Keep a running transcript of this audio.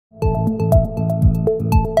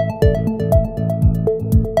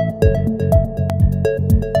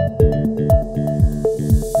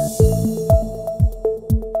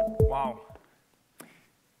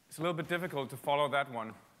a little bit difficult to follow that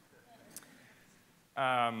one.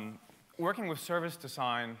 Working with service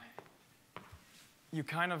design, you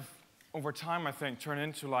kind of, over time, I think, turn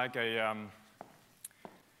into like a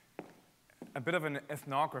bit of an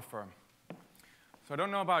ethnographer. So I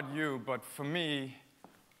don't know about you, but for me,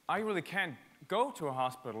 I really can't go to a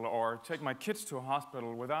hospital or take my kids to a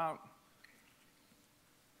hospital without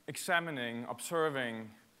examining,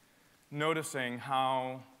 observing, noticing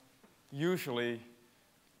how usually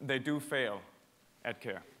they do fail at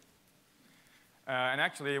care. And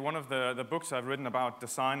actually, one of the books I've written about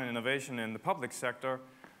design and innovation in the public sector,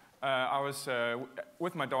 I was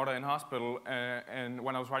with my daughter in hospital, and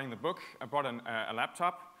when I was writing the book, I brought a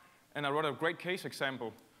laptop, and I wrote a great case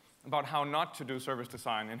example about how not to do service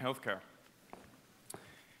design in healthcare.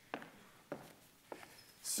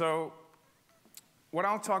 So what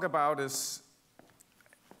I'll talk about is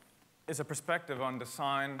a perspective on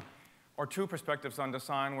design, or two perspectives on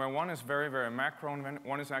design, where one is very, very macro, and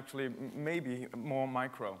one is actually maybe more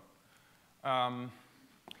micro. And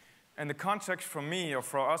the context for me, or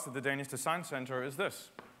for us at the Danish Design Center, is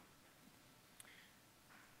this.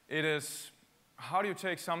 It is, how do you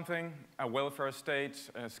take something, a welfare state,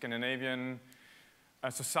 a Scandinavian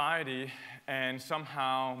a society, and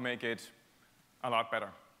somehow make it a lot better?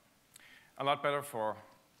 A lot better for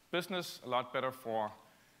business, a lot better for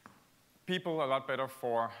people, a lot better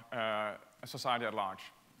for a society at large.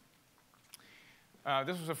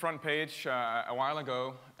 This was a front page a while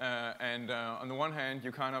ago, and on the one hand,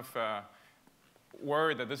 you kind of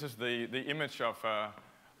worry that this is the image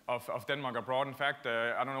of Denmark abroad. In fact,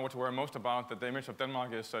 I don't know what to worry most about, that the image of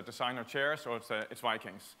Denmark is designer chairs or it's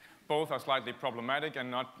Vikings. Both are slightly problematic and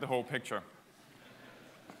not the whole picture.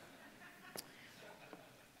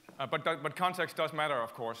 But context does matter,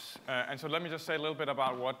 of course. And so let me just say a little bit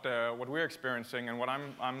about what we're experiencing and what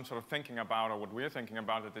I'm sort of thinking about, or what we're thinking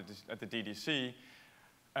about at the DDC,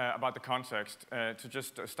 about the context, to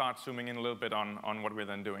just start zooming in a little bit on what we're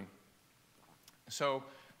then doing. So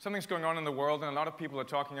something's going on in the world, and a lot of people are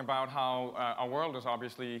talking about how our world is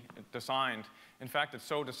obviously designed. In fact, it's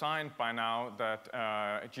so designed by now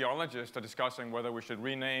that geologists are discussing whether we should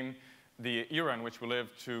rename the era in which we live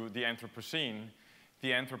to the Anthropocene.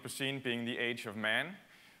 The Anthropocene being the age of man,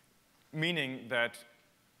 meaning that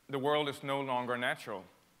the world is no longer natural,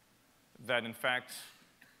 that in fact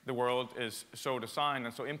the world is so designed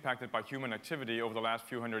and so impacted by human activity over the last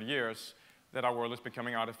few hundred years that our world is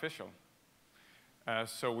becoming artificial.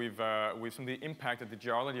 So we've simply impacted the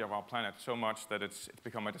geology of our planet so much that it's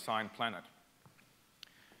become a designed planet.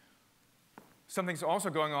 Something's also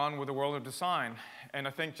going on with the world of design, and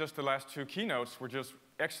I think just the last two keynotes were just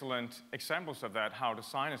excellent examples of that, how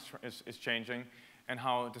design is changing and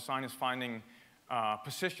how design is finding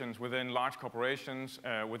positions within large corporations,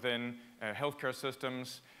 within healthcare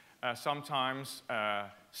systems, sometimes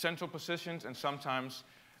central positions, and sometimes,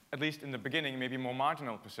 at least in the beginning, maybe more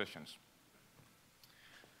marginal positions.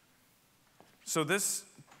 So this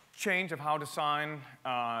change of how design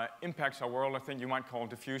impacts our world, I think you might call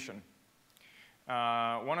diffusion.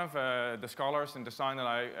 One of the scholars in design that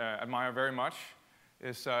I admire very much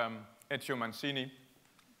is Ezio Mancini.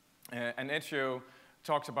 And Ezio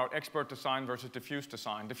talks about expert design versus diffuse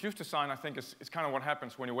design. Diffuse design, I think, is kind of what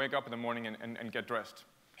happens when you wake up in the morning and get dressed.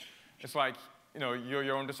 It's like, you're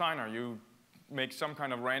your own designer. You make some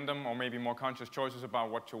kind of random or maybe more conscious choices about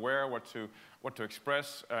what to wear, what to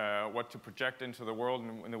express, what to project into the world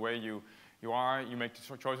in the way you are. You make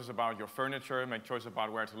choices about your furniture, make choices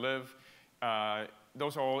about where to live.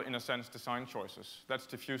 Those are all, in a sense, design choices. That's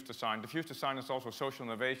diffuse design. Diffuse design is also social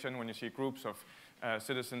innovation, when you see groups of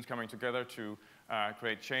citizens coming together to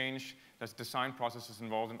create change. There's design processes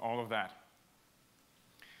involved in all of that.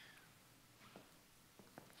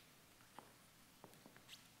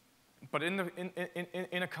 But in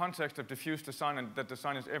a context of diffuse design, and that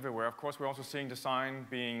design is everywhere, of course, we're also seeing design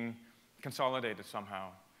being consolidated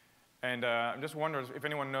somehow. And I'm just wondering if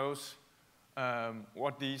anyone knows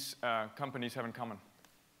what these companies have in common.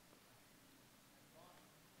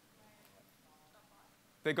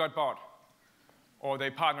 They got bought, or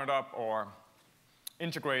they partnered up, or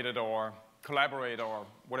integrated, or collaborate, or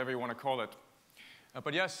whatever you want to call it.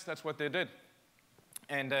 But yes, that's what they did.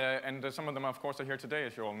 And some of them, of course, are here today,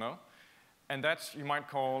 as you all know. And that, you might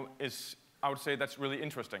call, I would say that's really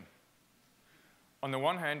interesting. On the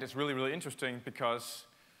one hand, it's really, really interesting because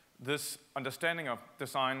this understanding of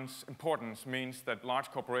design's importance means that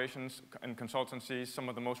large corporations and consultancies, some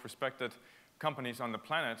of the most respected companies on the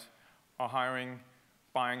planet, are hiring,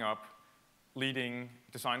 buying up, leading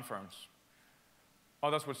design firms.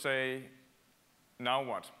 Others would say, now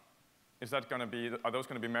what? Are those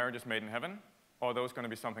going to be marriages made in heaven? or are those going to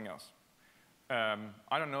be something else? I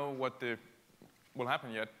don't know what will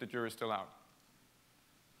happen yet. The jury's still out.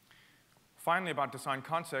 Finally, about design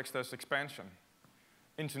context, there's expansion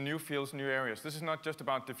into new fields, new areas. This is not just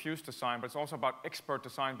about diffuse design, but it's also about expert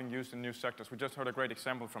design being used in new sectors. We just heard a great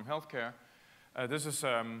example from healthcare. This is,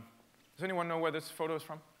 does anyone know where this photo is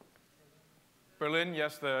from? Berlin,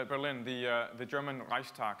 yes, Berlin, the German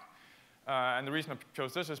Reichstag. And the reason I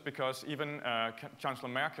chose this is because even Chancellor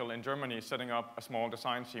Merkel in Germany is setting up a small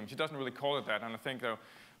design team. She doesn't really call it that, and I think there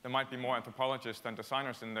might be more anthropologists than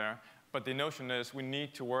designers in there. But the notion is we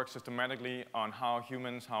need to work systematically on how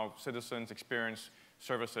humans, how citizens experience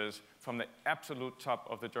services from the absolute top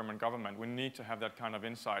of the German government. We need to have that kind of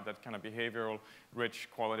insight, that kind of behavioral, rich,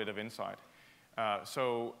 qualitative insight.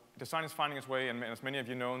 So design is finding its way, and as many of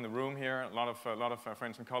you know in the room here, a lot of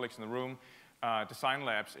friends and colleagues in the room, design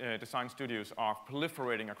labs, design studios are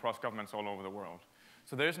proliferating across governments all over the world.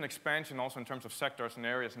 So there's an expansion also in terms of sectors and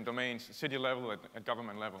areas and domains, city level, at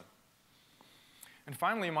government level. And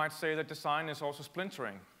finally, you might say that design is also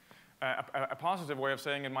splintering. A positive way of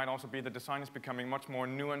saying it might also be that design is becoming much more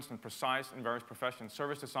nuanced and precise in various professions.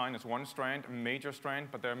 Service design is one strand, a major strand,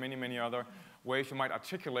 but there are many, many other ways you might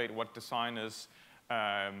articulate what design is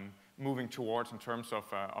moving towards in terms of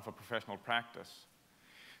a professional practice.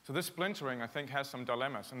 So this splintering, I think, has some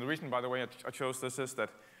dilemmas. And the reason, by the way, I chose this is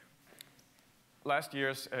that last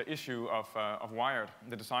year's issue of Wired,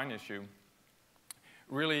 the design issue,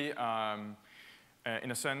 really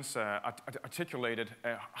in a sense, articulated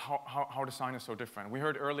how design is so different. We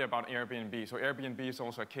heard earlier about Airbnb. So Airbnb is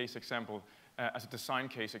also a case example, as a design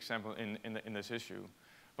case example in this issue.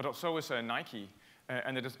 But so is Nike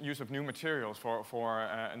and the use of new materials for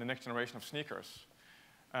the next generation of sneakers.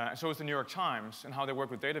 And so is the New York Times and how they work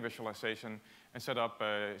with data visualization and set up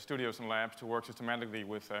studios and labs to work systematically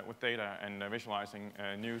with data and visualizing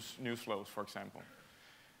news flows, for example.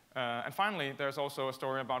 And finally, there's also a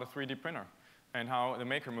story about a 3D printer and how the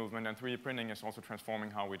maker movement and 3D printing is also transforming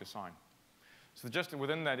how we design. So just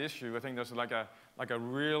within that issue, I think there's like a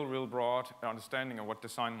real broad understanding of what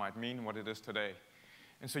design might mean and what it is today.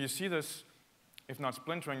 And so you see this, if not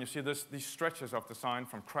splintering, you see these stretches of design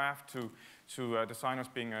from craft to designers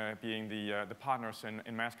being the partners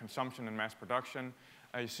in mass consumption and mass production.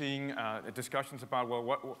 You're seeing discussions about,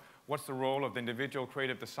 well, what's the role of the individual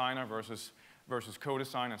creative designer versus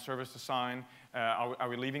co-design and service design? Are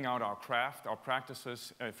we leaving out our craft, our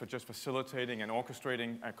practices for just facilitating and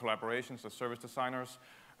orchestrating collaborations with service designers?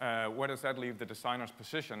 Where does that leave the designer's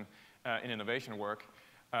position in innovation work?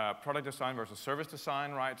 Product design versus service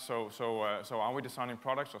design, right? So are we designing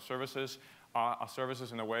products or services? Are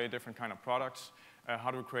services in a way different kind of products?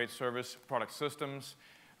 How do we create service product systems?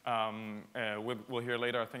 We'll hear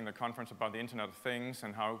later, I think, in the conference about the Internet of Things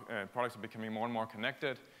and how products are becoming more and more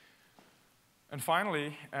connected. And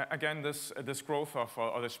finally, again, this growth of,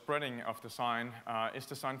 or the spreading of design, is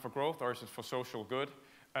design for growth or is it for social good?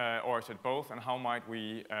 Or is it both? And how might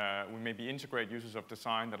we maybe integrate uses of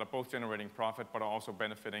design that are both generating profit but are also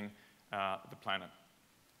benefiting the planet?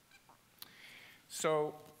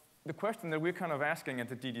 So the question that we're kind of asking at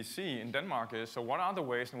the DDC in Denmark is, so what are the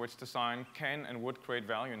ways in which design can and would create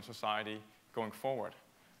value in society going forward?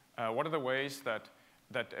 What are the ways that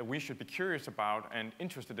we should be curious about and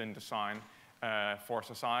interested in design for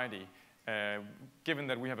society, given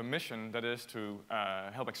that we have a mission that is to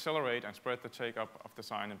help accelerate and spread the take-up of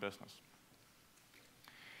design in business?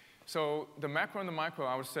 So the macro and the micro,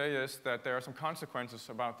 I would say, is that there are some consequences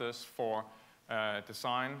about this for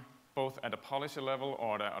design, both at a policy level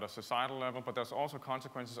or at a societal level, but there's also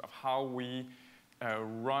consequences of how we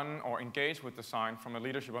run or engage with design from a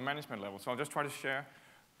leadership or management level. So I'll just try to share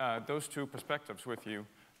those two perspectives with you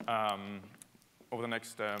over the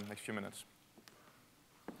next few minutes.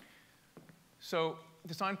 So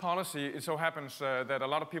design policy, it so happens that a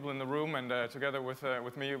lot of people in the room and together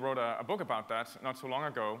with me wrote a book about that not so long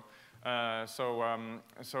ago. Where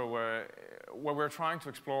we're trying to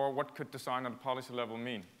explore what could design at a policy level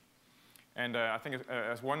mean. And I think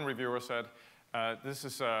as one reviewer said, this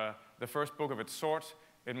is the first book of its sort.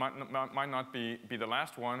 It might not be the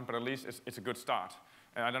last one, but at least it's a good start.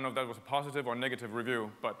 And I don't know if that was a positive or negative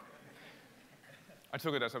review, but I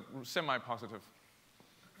took it as a semi-positive.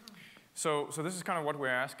 So this is kind of what we're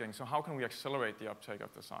asking. So how can we accelerate the uptake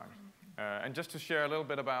of design? And just to share a little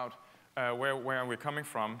bit about where we're coming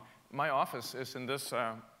from, my office is in this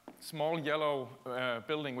small yellow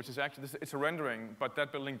building, which is actually, it's a rendering, but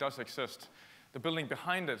that building does exist. The building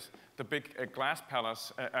behind it, the big glass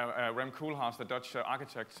palace, Rem Koolhaas, the Dutch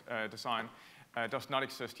architect design, does not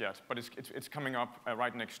exist yet, but it's coming up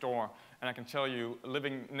right next door. And I can tell you,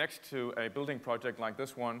 living next to a building project like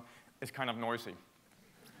this one, is kind of noisy.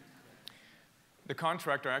 The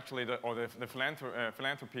contractor actually, the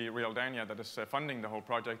philanthropy Realdania that is funding the whole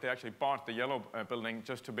project, they actually bought the yellow building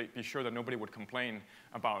just to be sure that nobody would complain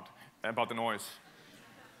about the noise.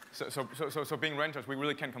 So being renters, we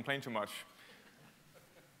really can't complain too much.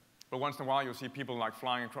 But once in a while, you'll see people like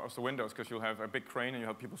flying across the windows because you'll have a big crane and you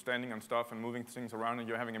have people standing on stuff and moving things around, and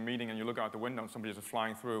you're having a meeting and you look out the window and somebody's just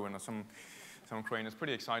flying through and some crane. It's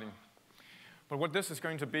pretty exciting. But what this is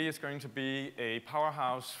going to be a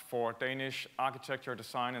powerhouse for Danish architecture,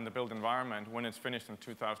 design, and the built environment when it's finished in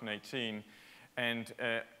 2018. And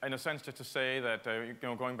in a sense, just to say that,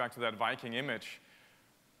 going back to that Viking image,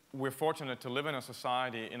 we're fortunate to live in a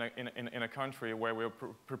society, in a country where we're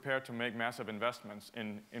prepared to make massive investments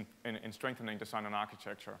in strengthening design and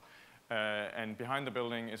architecture. And behind the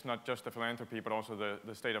building is not just the philanthropy, but also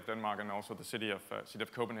the state of Denmark and also the city of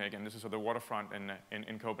Copenhagen. This is the waterfront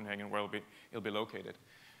in Copenhagen where it'll be located.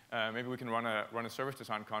 Maybe we can run a service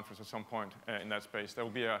design conference at some point in that space. That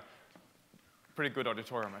will be a pretty good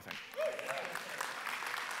auditorium, I think.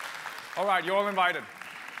 All right, you're all invited.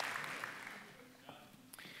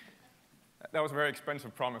 That was a very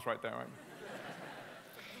expensive promise right there,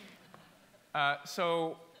 right?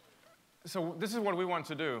 So this is what we want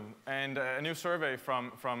to do. And a new survey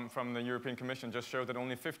from the European Commission just showed that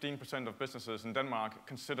only 15% of businesses in Denmark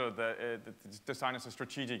consider that design as a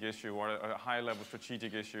strategic issue or a high-level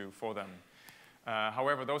strategic issue for them.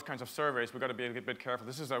 However, those kinds of surveys, we've got to be a bit careful.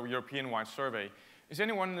 This is a European-wide survey. Is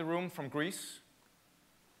anyone in the room from Greece?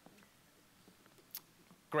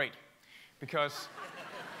 Great, because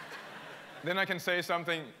then I can say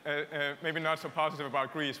something maybe not so positive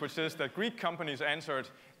about Greece, which is that Greek companies answered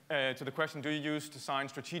to the question, do you use design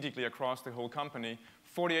strategically across the whole company?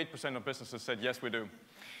 48% of businesses said, yes, we do.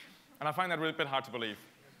 And I find that really a bit hard to believe.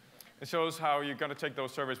 It shows how you've got to take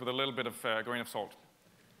those surveys with a little bit of grain of salt,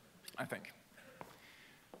 I think.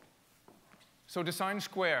 So design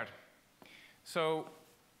squared. So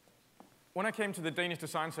when I came to the Danish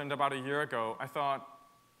Design Center about a year ago, I thought,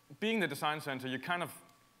 being the design center, you kind of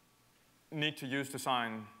need to use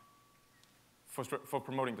design for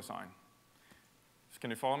promoting design. Can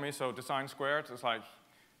you follow me? So design squared is like,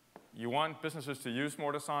 you want businesses to use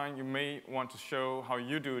more design. You may want to show how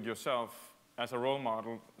you do it yourself as a role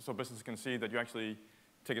model so businesses can see that you actually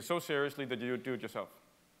take it so seriously that you do it yourself.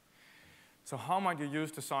 So how might you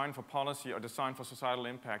use design for policy or design for societal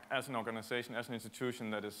impact as an organization, as an institution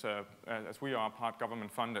that is, as we are, part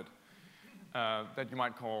government funded, that you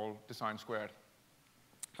might call design squared?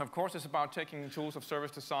 So of course, it's about taking tools of service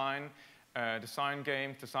design, design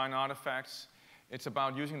games, design artifacts. It's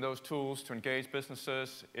about using those tools to engage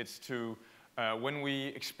businesses. It's to, when we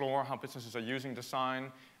explore how businesses are using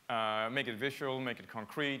design, make it visual, make it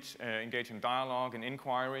concrete, engage in dialogue and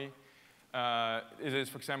inquiry. It is,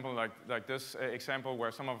 for example, like this example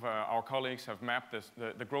where some of our colleagues have mapped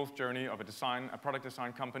the growth journey of a product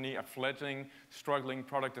design company, a fledgling, struggling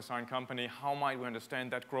product design company. How might we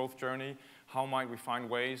understand that growth journey? How might we find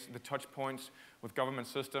ways, the touch points with government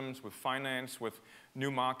systems, with finance, with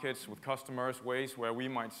new markets, with customers, ways where we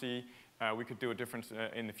might see we could do a difference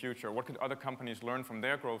in the future? What could other companies learn from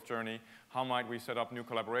their growth journey? How might we set up new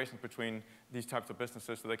collaborations between these types of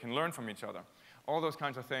businesses so they can learn from each other? All those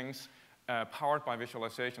kinds of things. Powered by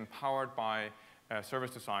visualization, powered by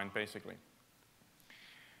service design, basically.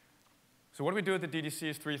 So what we do at the DDC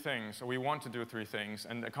is three things, or we want to do three things,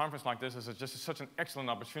 and a conference like this is just such an excellent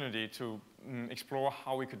opportunity to explore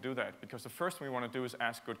how we could do that, because the first thing we want to do is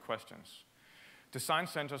ask good questions. Design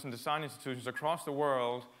centers and design institutions across the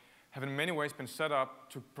world have in many ways been set up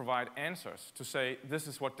to provide answers, to say, this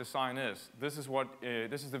is what design is, this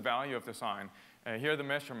is the value of design. Here are the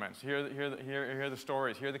measurements, here are the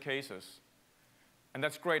stories, here are the cases. And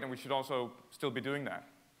that's great, and we should also still be doing that.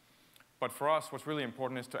 But for us, what's really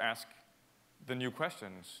important is to ask the new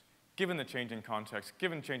questions. Given the changing context,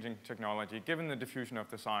 given changing technology, given the diffusion of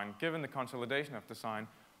design, given the consolidation of design,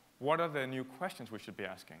 what are the new questions we should be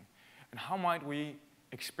asking? And how might we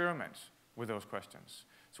experiment with those questions?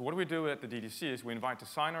 So what we do at the DDC is we invite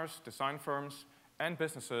designers, design firms, and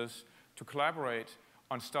businesses to collaborate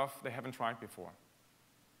on stuff they haven't tried before.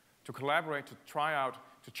 To collaborate, to try out,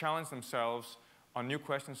 to challenge themselves on new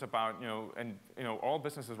questions about, all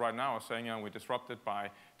businesses right now are saying, we're disrupted by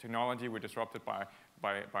technology, we're disrupted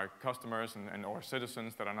by customers and or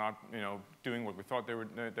citizens that are not, doing what we thought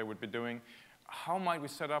they would be doing. How might we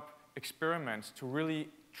set up experiments to really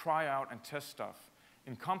try out and test stuff?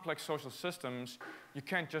 In complex social systems, you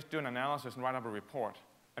can't just do an analysis and write up a report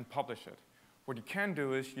and publish it. What you can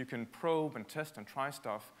do is you can probe and test and try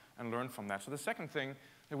stuff and learn from that. So the second thing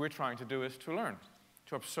that we're trying to do is to learn,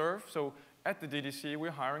 to observe. So at the DDC,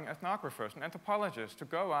 we're hiring ethnographers and anthropologists to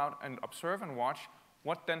go out and observe and watch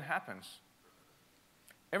what then happens.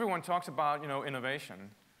 Everyone talks about,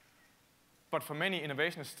 innovation. But for many,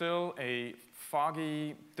 innovation is still a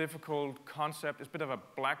foggy, difficult concept. It's a bit of a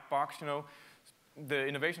black box, The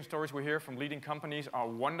innovation stories we hear from leading companies are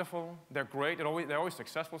wonderful. They're great. They're always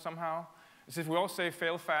successful somehow. It's as if we all say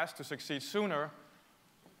fail fast to succeed sooner,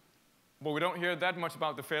 but we don't hear that much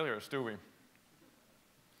about the failures, do we?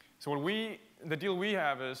 So the deal we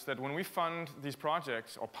have is that when we fund these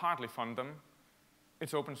projects, or partly fund them,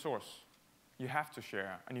 it's open source. You have to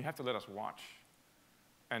share, and you have to let us watch,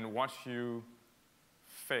 and watch you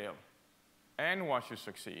fail, and watch you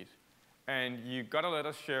succeed. And you gotta let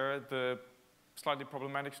us share the slightly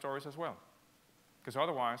problematic stories as well, because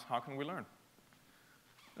otherwise, how can we learn?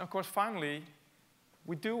 And of course, finally,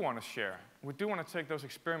 we do want to share. We do want to take those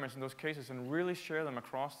experiments and those cases and really share them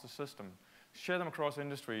across the system, share them across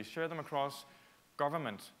industries, share them across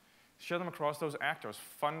government, share them across those actors,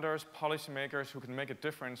 funders, policymakers who can make a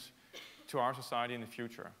difference to our society in the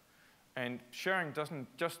future. And sharing doesn't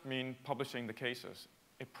just mean publishing the cases.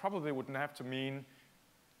 It probably wouldn't have to mean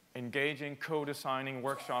engaging, co-designing,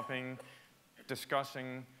 workshopping,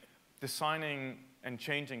 discussing, designing and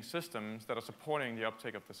changing systems that are supporting the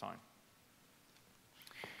uptake of design.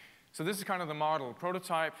 So this is kind of the model.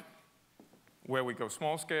 Prototype, where we go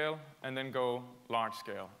small scale and then go large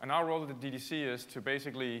scale. And our role at the DDC is to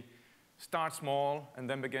basically start small and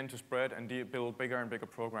then begin to spread and build bigger and bigger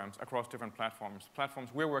programs across different platforms.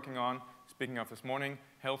 Platforms we're working on, speaking of this morning,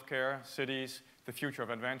 healthcare, cities, the future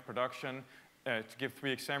of advanced production, to give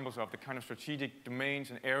 3 examples of the kind of strategic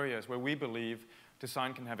domains and areas where we believe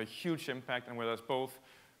design can have a huge impact and where there's both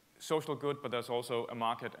social good, but there's also a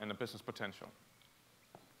market and a business potential.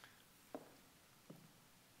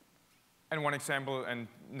 And one example, and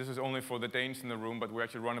this is only for the Danes in the room, but we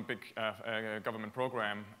actually run a big government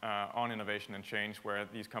program on innovation and change where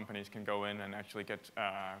these companies can go in and actually get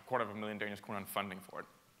 $250,000 Danish kroner in funding for it.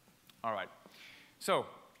 All right. So,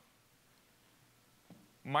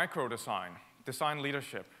 micro-design, design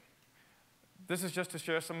leadership. This is just to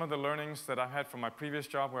share some of the learnings that I had from my previous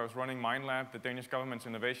job where I was running MindLab, the Danish government's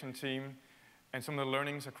innovation team, and some of the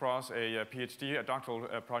learnings across a PhD, a doctoral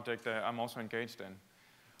project that I'm also engaged in.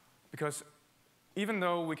 Because even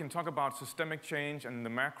though we can talk about systemic change and the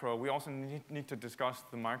macro, we also need to discuss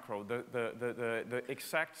the micro, the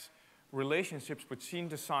exact relationships between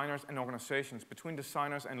designers and organizations, between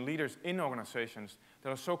designers and leaders in organizations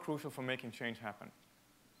that are so crucial for making change happen.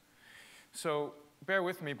 So bear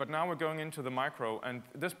with me, but now we're going into the micro, and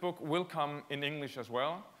this book will come in English as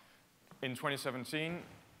well in 2017,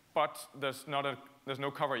 but there's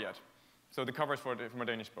no cover yet. So the cover is from a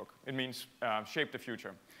Danish book. It means shape the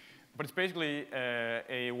future. But it's basically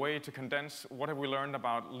a way to condense what have we learned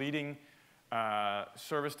about leading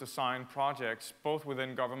service design projects, both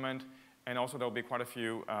within government, and also there'll be quite a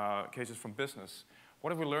few cases from business.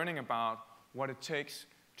 What are we learning about what it takes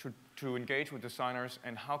to engage with designers,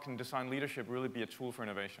 and how can design leadership really be a tool for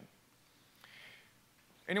innovation?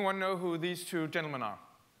 Anyone know who these 2 gentlemen are?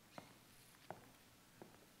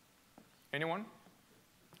 Anyone?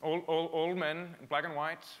 Old men in black and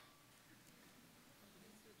white.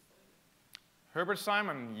 Herbert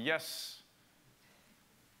Simon, yes.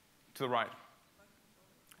 To the right.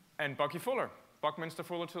 And Bucky Fuller, Buckminster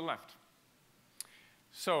Fuller to the left.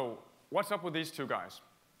 So, what's up with these 2 guys?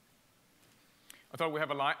 I thought we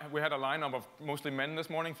had a lineup of mostly men this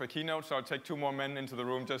morning for a keynote, so I'll take 2 more men into the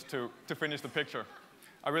room just to finish the picture.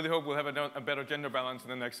 I really hope we'll have a better gender balance in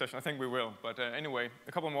the next session. I think we will. But anyway,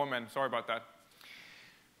 a couple more men. Sorry about that.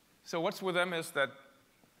 So what's with them is that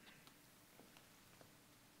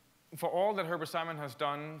for all that Herbert Simon has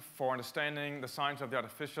done for understanding the science of the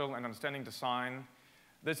artificial and understanding design,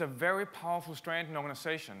 there's a very powerful strand in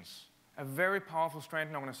organizations,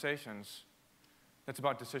 that's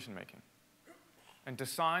about decision making. And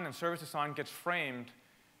design and service design gets framed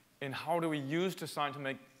in how do we use design to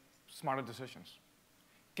make smarter decisions,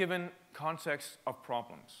 given context of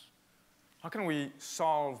problems. How can we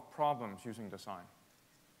solve problems using design?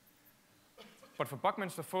 But for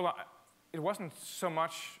Buckminster Fuller, it wasn't so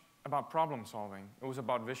much about problem solving, it was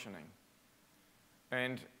about visioning.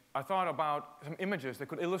 And I thought about some images that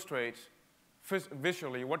could illustrate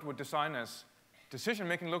visually what would design as decision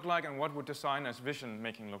making look like and what would design as vision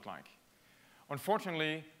making look like.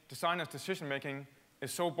 Unfortunately, design as decision making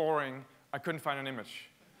is so boring, I couldn't find an image.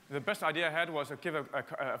 The best idea I had was to give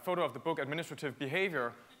a photo of the book Administrative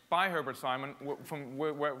Behavior by Herbert Simon,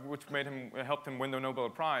 which helped him win the Nobel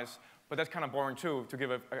Prize. But that's kind of boring too, to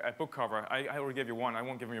give a book cover. I already gave you one, I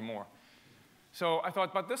won't give you more. So I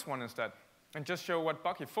thought about this one instead. and just show what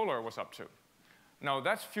Bucky Fuller was up to. Now,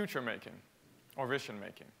 that's future making or vision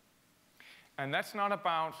making. And that's not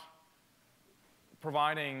about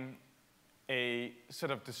providing a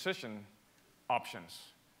set of decision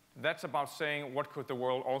options. That's about saying, what could the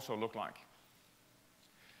world also look like?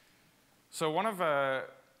 So one of the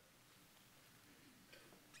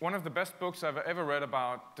best books I've ever read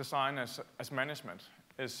about design as management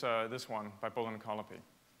is this one by Bason and Colopy.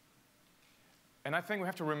 And I think we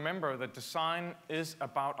have to remember that design is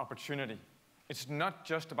about opportunity. It's not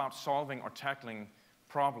just about solving or tackling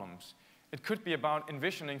problems. It could be about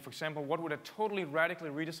envisioning, for example, what would a totally radically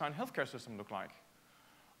redesigned healthcare system look like?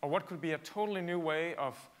 Or what could be a totally new way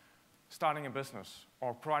of starting a business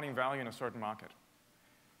or providing value in a certain market?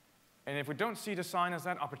 And if we don't see design as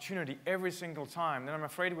that opportunity every single time, then I'm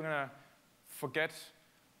afraid we're going to forget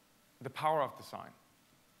the power of design.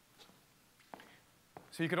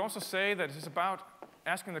 So you could also say that it's about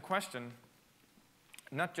asking the question,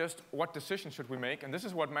 not just what decisions should we make, and this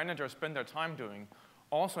is what managers spend their time doing,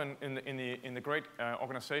 also in the great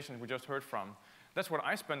organizations we just heard from. That's what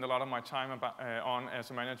I spend a lot of my time on as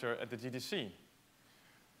a manager at the DDC.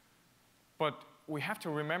 But we have to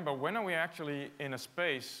remember, when are we actually in a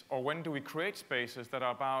space, or when do we create spaces that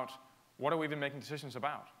are about what are we even making decisions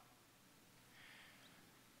about?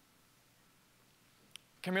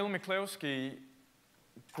 Camille Miklowski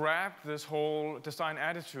grabbed this whole design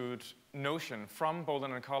attitude notion from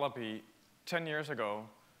Bason and Colopy 10 years ago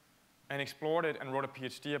and explored it and wrote a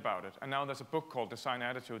PhD about it. And now there's a book called Design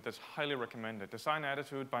Attitude that's highly recommended, Design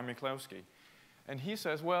Attitude by Miklowski. And he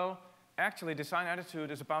says, well, actually, design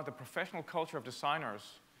attitude is about the professional culture of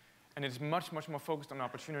designers, and it's much, much more focused on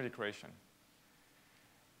opportunity creation.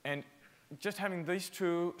 And just having these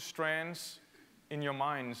two strands in your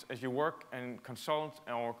minds as you work and consult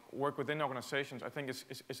or work within organizations, I think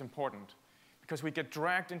is important. Because we get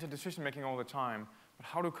dragged into decision-making all the time, but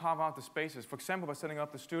how to carve out the spaces, for example, by setting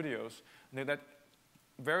up the studios, and that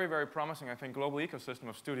very, very promising, I think, global ecosystem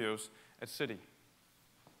of studios at City.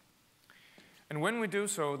 And when we do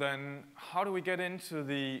so, then how do we get into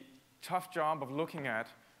the tough job of looking at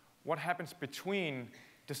what happens between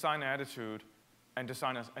design attitude and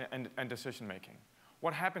decision-making?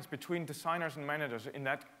 What happens between designers and managers in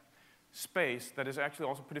that space that is actually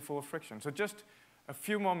also pretty full of friction? So just a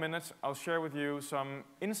few more minutes, I'll share with you some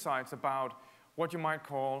insights about what you might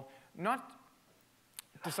call not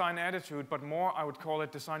design attitude, but more I would call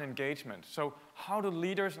it design engagement. So how do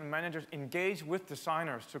leaders and managers engage with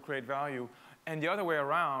designers to create value? And the other way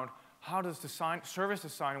around, how does service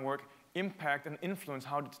design work impact and influence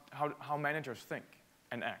how managers think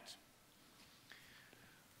and act?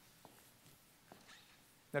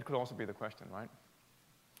 That could also be the question, right?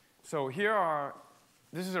 So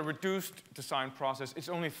this is a reduced design process. It's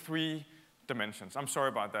only 3 dimensions. I'm sorry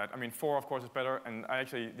about that. I mean, 4, of course, is better. And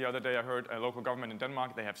the other day I heard a local government in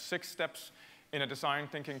Denmark, they have 6 steps in a design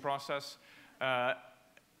thinking process.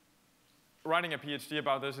 Writing a PhD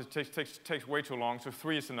about this, it takes way too long, so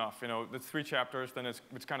 3 is enough. You know, the 3 chapters, then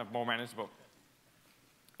it's kind of more manageable.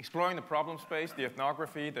 Exploring the problem space, the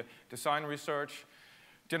ethnography, the design research,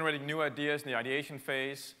 generating new ideas in the ideation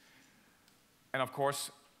phase, and of course,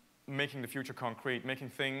 making the future concrete, making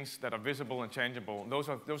things that are visible and changeable. Those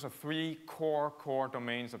are 3 core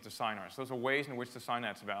domains of designers. Those are ways in which design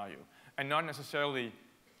adds value, and not necessarily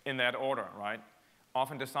in that order, right?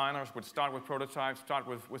 Often designers would start with prototypes, start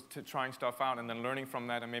with trying stuff out, and then learning from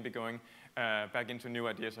that, and maybe going back into new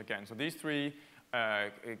ideas again. So these 3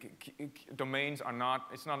 domains are not,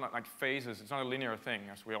 it's not like phases, it's not a linear thing,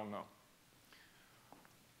 as we all know.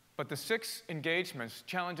 But the 6 engagements,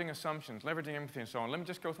 challenging assumptions, leveraging empathy, and so on, let me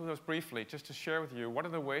just go through those briefly, just to share with you what are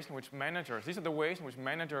the ways in which managers, these are the ways in which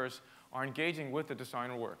managers are engaging with the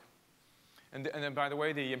designer work. And then, by the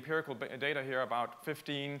way, the empirical data here about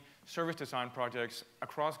 15 service design projects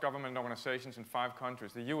across government organizations in 5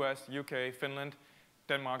 countries, the US, UK, Finland,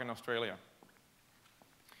 Denmark, and Australia.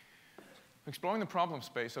 Exploring the problem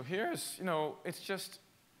space. So here's, it's just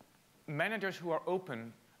managers who are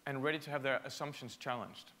open and ready to have their assumptions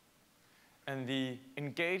challenged. And the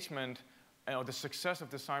engagement or the success of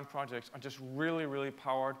design projects are just really, really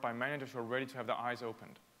powered by managers who are ready to have their eyes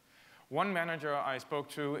opened. One manager I spoke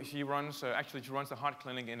to, she runs the heart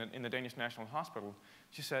clinic in the Danish National Hospital.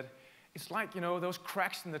 She said, it's like, those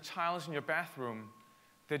cracks in the tiles in your bathroom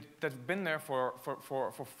that've been there for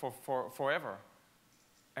forever.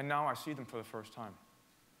 And now I see them for the first time.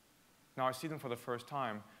 Now I see them for the first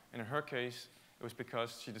time. And in her case, it was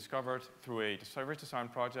because she discovered through a service design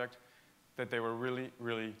project that they were really,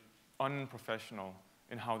 really unprofessional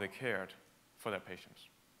in how they cared for their patients.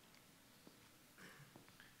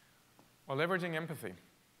 Well, leveraging empathy.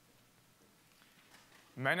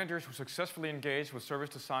 Managers who successfully engage with service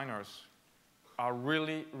designers are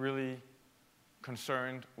really, really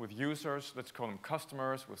concerned with users, let's call them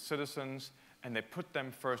customers, with citizens, and they put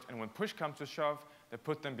them first. And when push comes to shove, they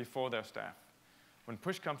put them before their staff. When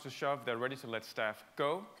push comes to shove, they're ready to let staff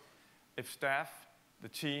go. If staff, the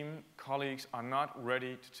team, colleagues are not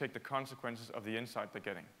ready to take the consequences of the insight they're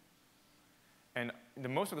getting. And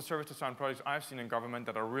most of the service design projects I've seen in government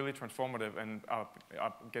that are really transformative and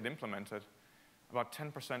get implemented, about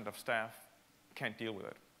 10% of staff can't deal with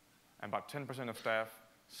it. And about 10% of staff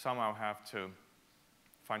somehow have to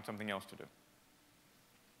find something else to do.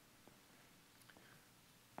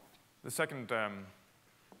 The second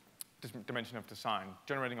dimension of design,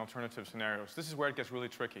 generating alternative scenarios. This is where it gets really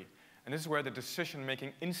tricky. And this is where the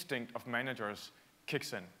decision-making instinct of managers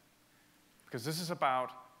kicks in. Because this is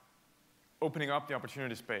about opening up the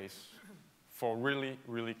opportunity space for really,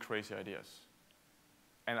 really crazy ideas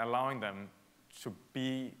and allowing them to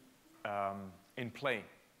be in play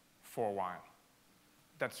for a while.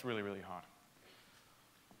 That's really, really hard.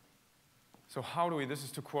 So how do we, this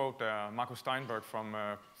is to quote Marco Steinberg from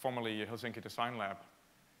formerly Helsinki Design Lab,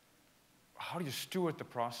 how do you steward the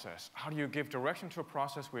process? How do you give direction to a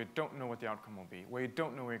process where you don't know what the outcome will be, where you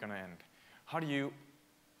don't know where you're going to end? How do you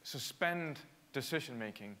suspend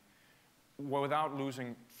decision-making without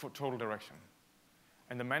losing total direction?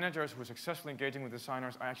 And the managers who are successfully engaging with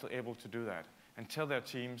designers are actually able to do that and tell their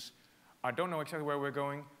teams, I don't know exactly where we're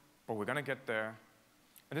going, but we're going to get there.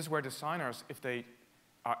 And this is where designers, if they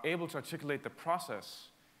are able to articulate the process,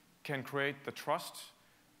 can create the trust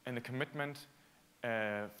and the commitment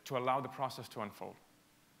to allow the process to unfold.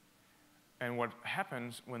 And what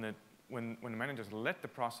happens when the managers let the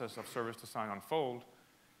process of service design unfold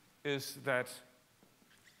is that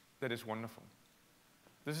is wonderful.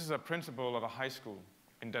 This is a principal of a high school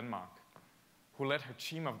in Denmark who led her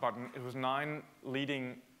team of about, it was 9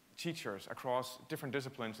 leading teachers across different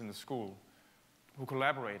disciplines in the school who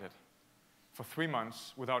collaborated for 3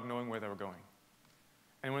 months without knowing where they were going.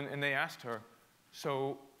 And they asked her,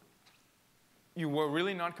 so you were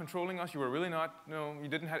really not controlling us? You were really not, no, you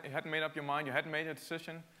hadn't made up your mind, you hadn't made a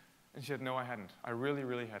decision? And she said, no, I hadn't. I really,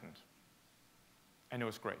 really hadn't. And it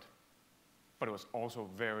was great. But it was also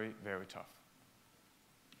very, very tough.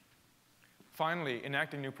 Finally,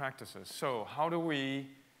 enacting new practices. So how do we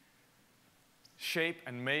shape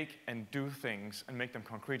and make and do things and make them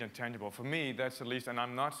concrete and tangible? For me, that's at least, and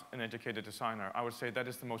I'm not an educated designer, I would say that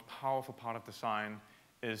is the most powerful part of design,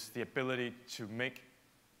 is the ability to make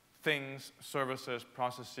things, services,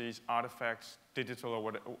 processes, artifacts,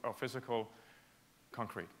 digital or physical,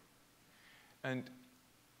 concrete. And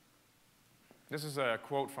this is a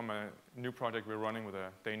quote from a new project we're running with a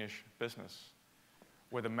Danish business,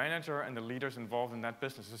 where the manager and the leaders involved in that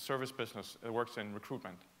business, a service business that works in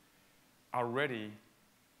recruitment, are ready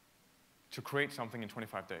to create something in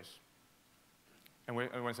 25 days. And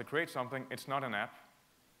when they create something, it's not an app,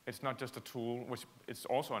 it's not just a tool, which it's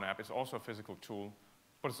also an app, it's also a physical tool,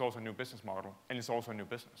 but it's also a new business model, and it's also a new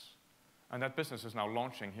business. And that business is now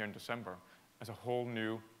launching here in December as a whole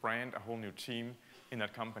new brand, a whole new team in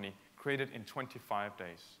that company, created in 25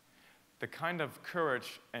 days. The kind of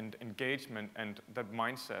courage and engagement and that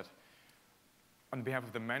mindset on behalf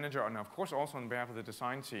of the manager, and of course also on behalf of the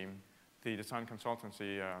design team, the design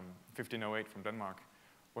consultancy 1508 from Denmark,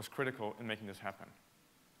 was critical in making this happen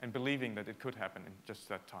and believing that it could happen in just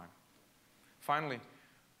that time. Finally,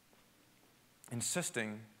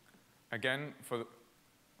 insisting, again,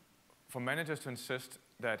 for managers to insist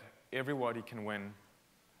that everybody can win.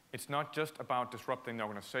 It's not just about disrupting the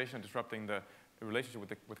organization, disrupting the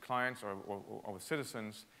relationship with clients or with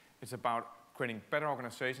citizens. It's about creating better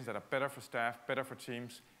organizations that are better for staff, better for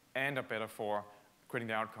teams, and are better for creating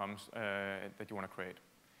the outcomes that you want to create.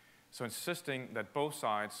 So insisting that both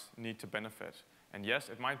sides need to benefit. And yes,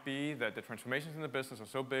 it might be that the transformations in the business are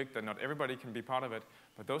so big that not everybody can be part of it,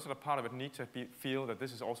 but those that are part of it need to feel that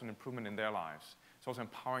this is also an improvement in their lives. It's also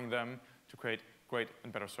empowering them to create great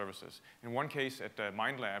and better services. In one case at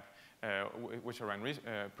MindLab, which I ran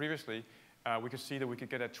previously, we could see that we could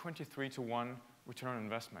get a 23-to-1 return on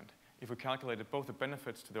investment if we calculated both the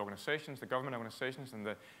benefits to the organizations, the government organizations,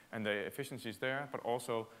 and the efficiencies there, but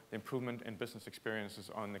also the improvement in business experiences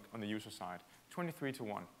on the user side.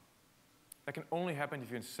 23-to-1. That can only happen if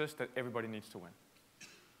you insist that everybody needs to win.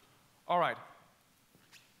 All right.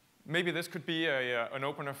 Maybe this could be an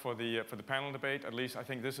opener for the panel debate. At least I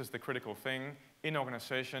think this is the critical thing. In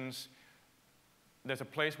organizations, there's a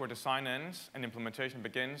place where design ends and implementation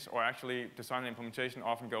begins, or actually design and implementation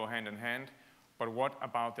often go hand in hand. But what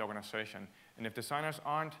about the organization? And if designers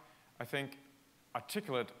aren't, I think,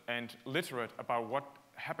 articulate and literate about what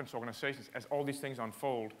happens to organizations as all these things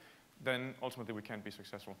unfold, then ultimately we can be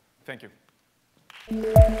successful. Thank you.